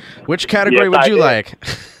thunder there. Which category would you like?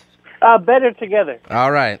 Better Together.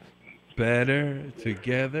 All right. Better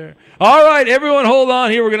Together. All right, everyone hold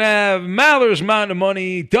on here. We're going to have Maller's Mountain of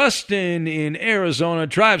Money. Dustin in Arizona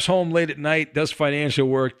drives home late at night, does financial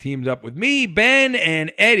work, teamed up with me. Ben,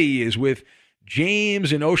 and Eddie is with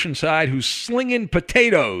James in Oceanside, who's slinging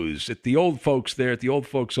potatoes at the old folks there at the old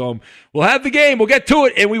folks home. We'll have the game. We'll get to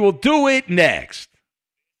it, and we will do it next.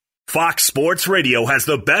 Fox Sports Radio has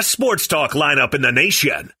the best sports talk lineup in the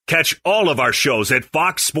nation. Catch all of our shows at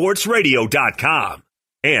foxsportsradio.com.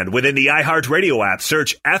 And within the iHeartRadio app,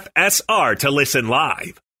 search FSR to listen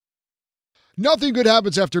live. Nothing good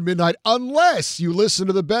happens after midnight unless you listen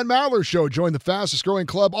to the Ben Maller Show. Join the fastest growing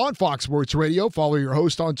club on Fox Sports Radio. Follow your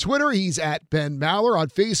host on Twitter. He's at Ben Maller. On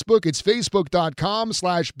Facebook, it's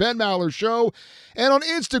facebook.com/Ben Maller Show. And on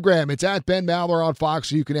Instagram, it's at Ben Maller on Fox,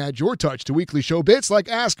 so you can add your touch to weekly show bits like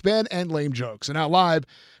Ask Ben and Lame Jokes. And now live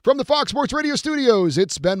from the Fox Sports Radio studios,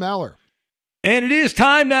 it's Ben Maller. And it is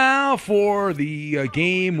time now for the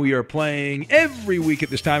game we are playing every week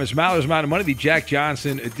at this time. It's Maller's Mountain of Money, the Jack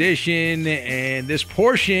Johnson edition. And this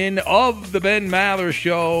portion of the Ben Maller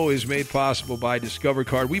Show is made possible by Discover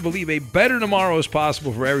Card. We believe a better tomorrow is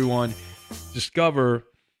possible for everyone. Discover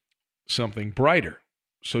something brighter.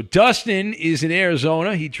 So Dustin is in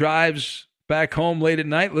Arizona. He drives back home late at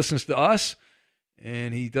night, listens to us.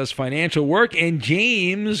 And he does financial work. And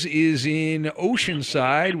James is in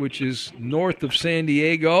Oceanside, which is north of San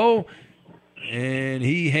Diego. And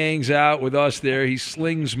he hangs out with us there. He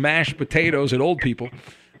slings mashed potatoes at old people.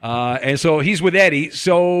 And so he's with Eddie.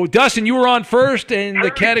 So, Dustin, you were on first, and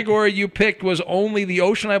the category you picked was Only the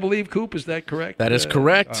Ocean, I believe. Coop, is that correct? That is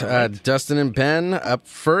correct. Right. Dustin and Ben up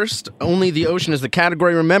first. Only the Ocean is the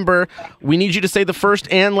category. Remember, we need you to say the first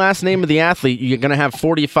and last name of the athlete. You're going to have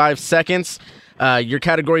 45 seconds. Your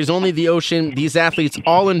category is only the ocean. These athletes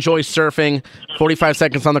all enjoy surfing. 45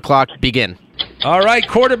 seconds on the clock. Begin. All right,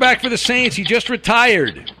 quarterback for the Saints. He just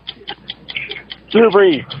retired. Drew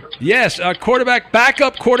Brees. Yes,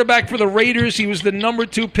 backup quarterback for the Raiders. He was the number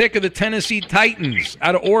 2 pick of the Tennessee Titans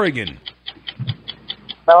out of Oregon.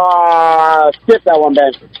 Skip that one,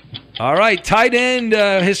 Ben. All right, tight end,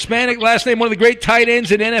 Hispanic last name, one of the great tight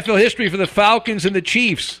ends in NFL history for the Falcons and the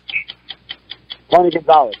Chiefs. Tony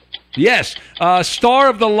Gonzalez. Yes, star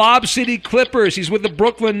of the Lob City Clippers. He's with the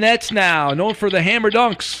Brooklyn Nets now, known for the hammer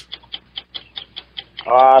dunks.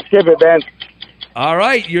 Skip it, Ben. All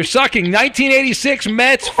right, you're sucking. 1986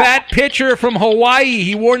 Mets fat pitcher from Hawaii.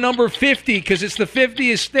 He wore number 50 because it's the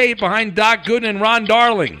 50th state behind Doc Gooden and Ron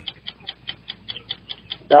Darling.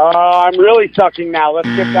 I'm really sucking now. Let's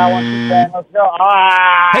skip that one, Ben. Let's go.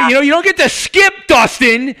 Hey, you don't get to skip,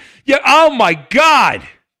 Dustin. Oh, my God.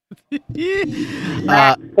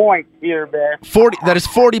 Points here, Ben. 40. That is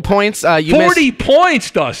 40 points. 40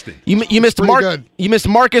 points, Dustin. You missed You missed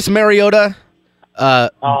Marcus Mariota. Yeah,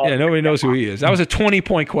 nobody knows who he is. That was a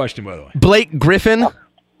 20-point question, by the way. Blake Griffin.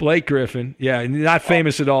 Blake Griffin. Yeah, not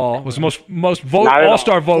famous at all. Was most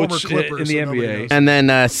all-star votes in the NBA. And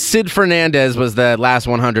then Sid Fernandez was the last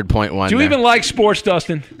 100-point one. Do you even like sports,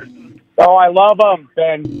 Dustin? Oh, I love them,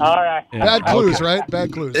 Ben. All right. Yeah. Bad clues, right?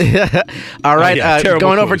 Bad clues. All right,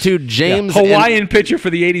 going over to James. Hawaiian pitcher for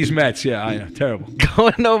the 80s Mets. Yeah, I know. Terrible.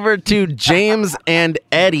 Going over to James and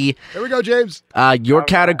Eddie. Here we go, James. Your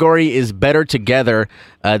category is Better Together.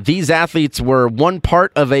 These athletes were one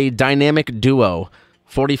part of a dynamic duo.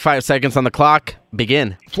 45 seconds on the clock.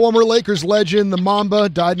 Begin. Former Lakers legend, the Mamba,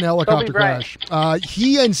 died in a helicopter crash.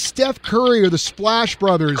 He and Steph Curry are the Splash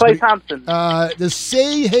Brothers. Klay Thompson. The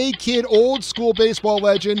Say Hey Kid, old school baseball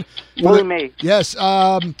legend. Willie Mays. Yes.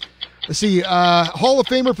 Let's see. Hall of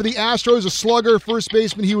Famer for the Astros, a slugger, first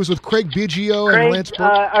baseman. He was with Craig Biggio and Lance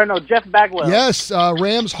Burke. Jeff Bagwell. Yes.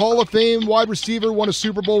 Rams Hall of Fame wide receiver, won a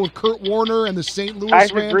Super Bowl with Kurt Warner and the St. Louis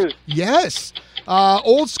Isaac Rams. Bruce. Yes.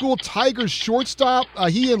 Old school Tigers shortstop.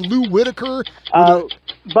 He and Lou Whitaker. Alan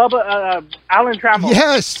Trammell.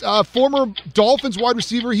 Yes. Former Dolphins wide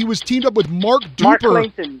receiver. He was teamed up with Mark Duper. Mark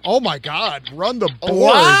Clayton. Oh, my God. Run the board.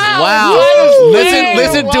 Wow.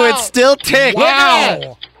 Listen to it still tick.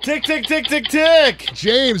 Wow. Tick, tick, tick, tick, tick.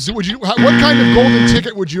 James, what kind of golden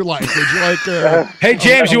ticket would you like? Would you like hey,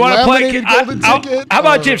 James, you want to play? Ticket? How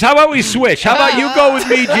about, James, how about we switch? How about you go with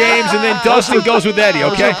me, James, and then Dustin goes with Eddie,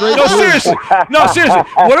 okay? No, seriously.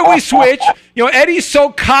 What do we switch? Eddie's so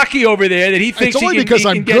cocky over there that he thinks it's only he can, because he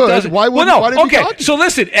I'm can get good. Dustin. Why did okay, so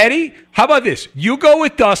listen, Eddie, how about this? You go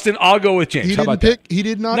with Dustin, I'll go with James. He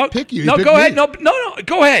did not pick you. No, go ahead. No,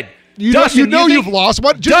 go ahead. Dustin, you've lost.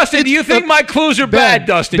 Dustin, do you think my clues are bad,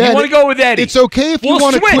 Dustin? Ben, you want to go with Eddie? It's okay if you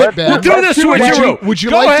want to quit, Ben. We'll do the switcheroo. Would you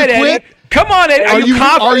go like ahead, to quit? Eddie. Come on, Eddie. Are you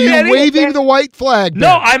confident, Are you Eddie? waving the white flag, Ben?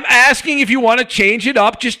 No, I'm asking if you want to change it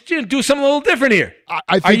up. Just do something a little different here.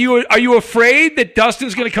 I think, are you afraid that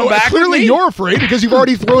Dustin's going to come back? Clearly, with me? you're afraid because you've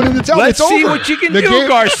already thrown in the towel. Let's it's see over. what you can do,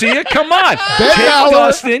 Garcia. Come on,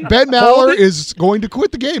 Ben Maller is going to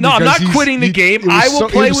quit the game. No, I'm not quitting the game. I will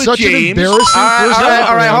play with such James. An embarrassing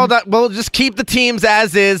all right, hold on. We'll just keep the teams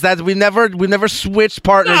as is. That we've never switched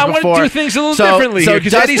partners before. I want to do things a little differently here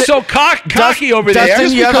because Eddie's so cocky over there.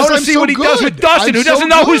 I want to see what he does with Dustin, who doesn't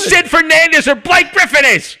know who Sid Fernandez or Blake Griffin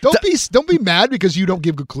is. Don't be mad because you don't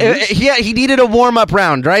give good clues. He needed a warm-up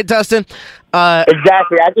round, right, Dustin?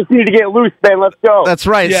 Exactly. I just need to get loose, Ben. Let's go. That's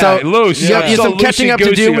right. Yeah, so loose. You have some catching up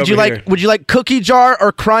to do. Would you like cookie jar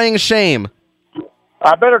or crying shame?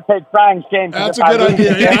 I better take crying shame. That's a good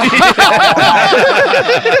idea. Yeah. That's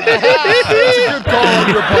a good call on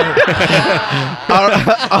your part.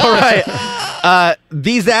 All right.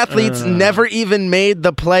 These athletes never even made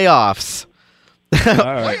the playoffs.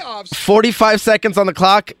 Playoffs. 45 seconds on the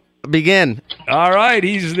clock. Begin. All right.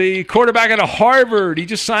 He's the quarterback out of Harvard. He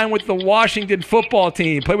just signed with the Washington football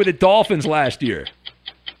team. Played with the Dolphins last year.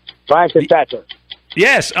 Ryan Fitzpatrick.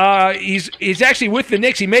 Yes. He's actually with the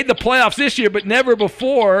Knicks. He made the playoffs this year, but never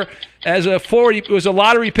before. As a forward, he was a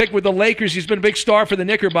lottery pick with the Lakers. He's been a big star for the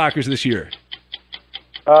Knickerbockers this year.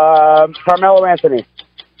 Carmelo Anthony.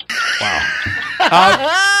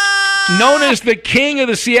 Wow. Known as the king of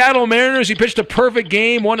the Seattle Mariners, he pitched a perfect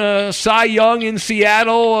game, won a Cy Young in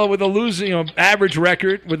Seattle with a losing average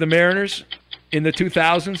record with the Mariners in the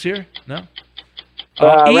 2000s here. No?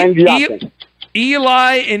 Randy Johnson.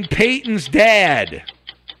 Eli and Peyton's dad.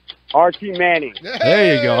 Archie Manning.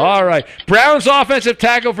 There you go. All right. Browns offensive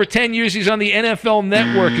tackle for 10 years. He's on the NFL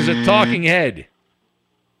Network as a talking head.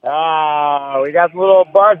 We got a little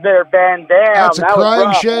buzz there, Ben. Damn, That's a that was crying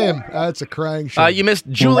rough. shame. That's a crying shame. You missed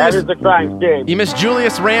Julius. That is a crying shame. You missed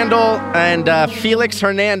Julius Randle and Felix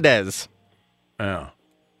Hernandez. Oh.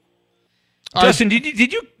 Dustin,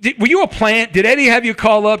 were you a plant? Did Eddie have you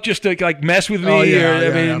call up just to like mess with me? Oh, yeah,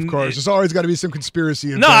 or, yeah, of course. There's always got to be some conspiracy.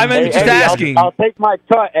 No, I mean, just Eddie, asking. I'll take my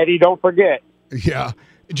cut, Eddie. Don't forget. Yeah.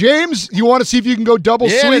 James, you want to see if you can go double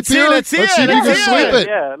sweep here? Let's see if you can sweep it.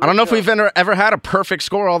 Yeah, I don't know if we've ever had a perfect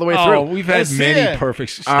score all the way through. We've had many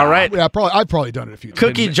perfect. All right. Yeah, I've probably done it a few times.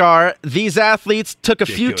 Cookie jar. These athletes took a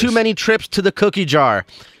few too many trips to the cookie jar.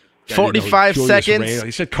 45 seconds.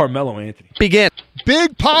 He said Carmelo Anthony. Begin.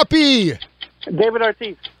 Big Papi. David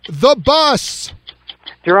Ortiz. The Bus.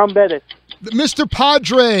 Jerome Bettis. Mr.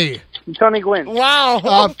 Padre. Tony Gwynn.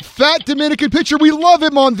 Wow. Fat Dominican pitcher. We love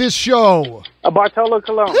him on this show. Bartolo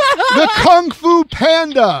Colon. The Kung Fu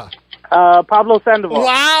Panda. Pablo Sandoval.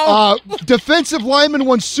 Wow. Defensive lineman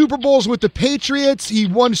won Super Bowls with the Patriots. He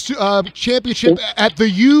won championship at the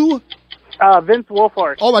U. Vince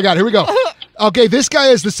Wilfork. Oh, my God. Here we go. Okay, this guy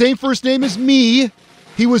has the same first name as me.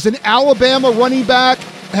 He was an Alabama running back.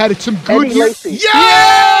 Had some good Eddie years. Lacy.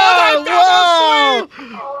 Yeah! Wow!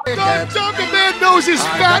 The Duncan man knows his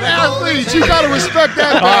fat athletes. You got to respect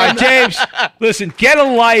that, All right, man. James, listen, get a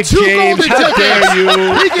life, Two James. golden How tickets. dare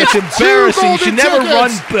you? He gets It's embarrassing. You should two never golden run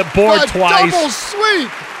tickets. the board The twice. double sweep.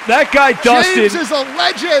 That guy, Dustin. James is a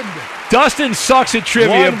legend. Dustin sucks at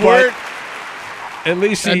trivia, One word. but at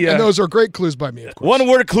least he. And those are great clues by me, of course. One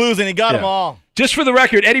word clues, and he got them all. Just for the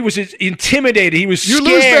record, Eddie was intimidated. He was You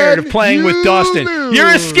lose, scared Ben. of playing You with Dustin. lose. You're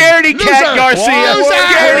a scaredy cat, Loser. Garcia. Loser.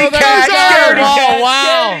 Scaredy cat. Loser. Scaredy cat.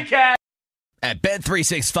 Wow. Scaredy cat. At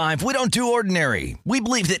Bet365, we don't do ordinary. We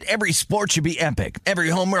believe that every sport should be epic. Every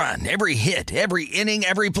home run, every hit, every inning,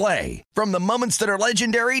 every play. From the moments that are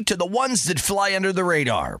legendary to the ones that fly under the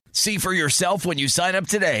radar. See for yourself when you sign up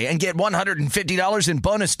today and get $150 in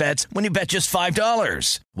bonus bets when you bet just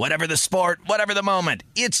 $5. Whatever the sport, whatever the moment,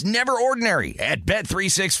 it's never ordinary at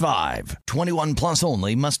Bet365. 21 plus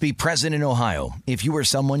only. Must be present in Ohio. If you or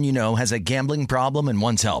someone you know has a gambling problem and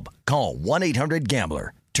wants help, call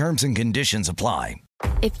 1-800-GAMBLER. Terms and conditions apply.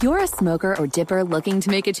 If you're a smoker or dipper looking to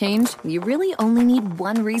make a change, you really only need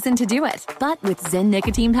one reason to do it. But with Zyn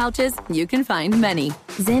nicotine pouches, you can find many.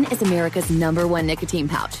 Zyn is America's #1 nicotine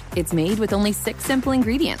pouch. It's made with only 6 simple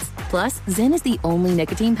ingredients. Plus, Zyn is the only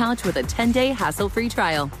nicotine pouch with a 10-day hassle-free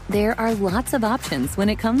trial. There are lots of options when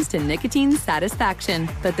it comes to nicotine satisfaction,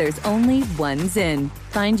 but there's only one Zyn.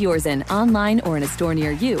 Find your Zyn online or in a store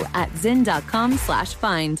near you at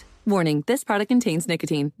zyn.com/find. Warning, this product contains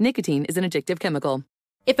nicotine. Nicotine is an addictive chemical.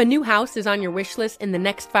 If a new house is on your wish list in the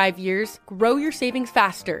next 5 years, grow your savings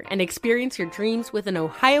faster and experience your dreams with an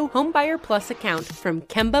Ohio Homebuyer Plus account from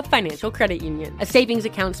Kemba Financial Credit Union. A savings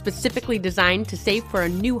account specifically designed to save for a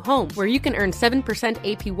new home where you can earn 7%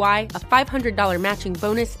 APY, a $500 matching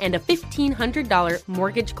bonus, and a $1,500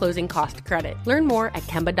 mortgage closing cost credit. Learn more at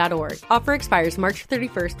Kemba.org. Offer expires March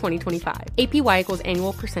 31st, 2025. APY equals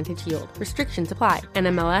annual percentage yield. Restrictions apply.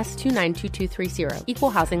 NMLS 292230.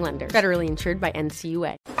 Equal housing lender. Federally insured by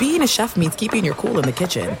NCUA. Being a chef means keeping your cool in the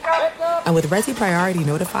kitchen. And with Resi Priority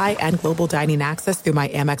Notify and Global Dining Access through my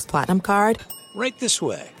Amex Platinum card, Right this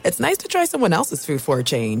way. it's nice to try someone else's food for a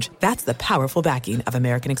change. That's the powerful backing of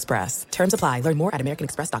American Express. Terms apply. Learn more at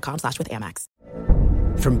americanexpress.com/withAmex.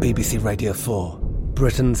 From BBC Radio 4,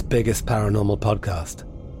 Britain's biggest paranormal podcast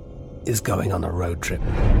is going on a road trip.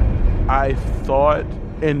 I thought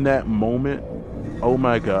in that moment, oh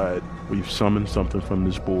my God, we've summoned something from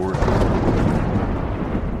this board.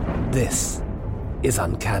 This is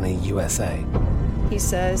Uncanny USA. He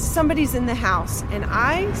says, somebody's in the house, and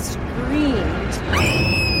I screamed.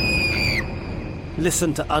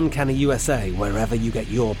 Listen to Uncanny USA wherever you get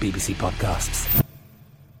your BBC podcasts,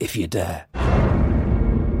 if you dare.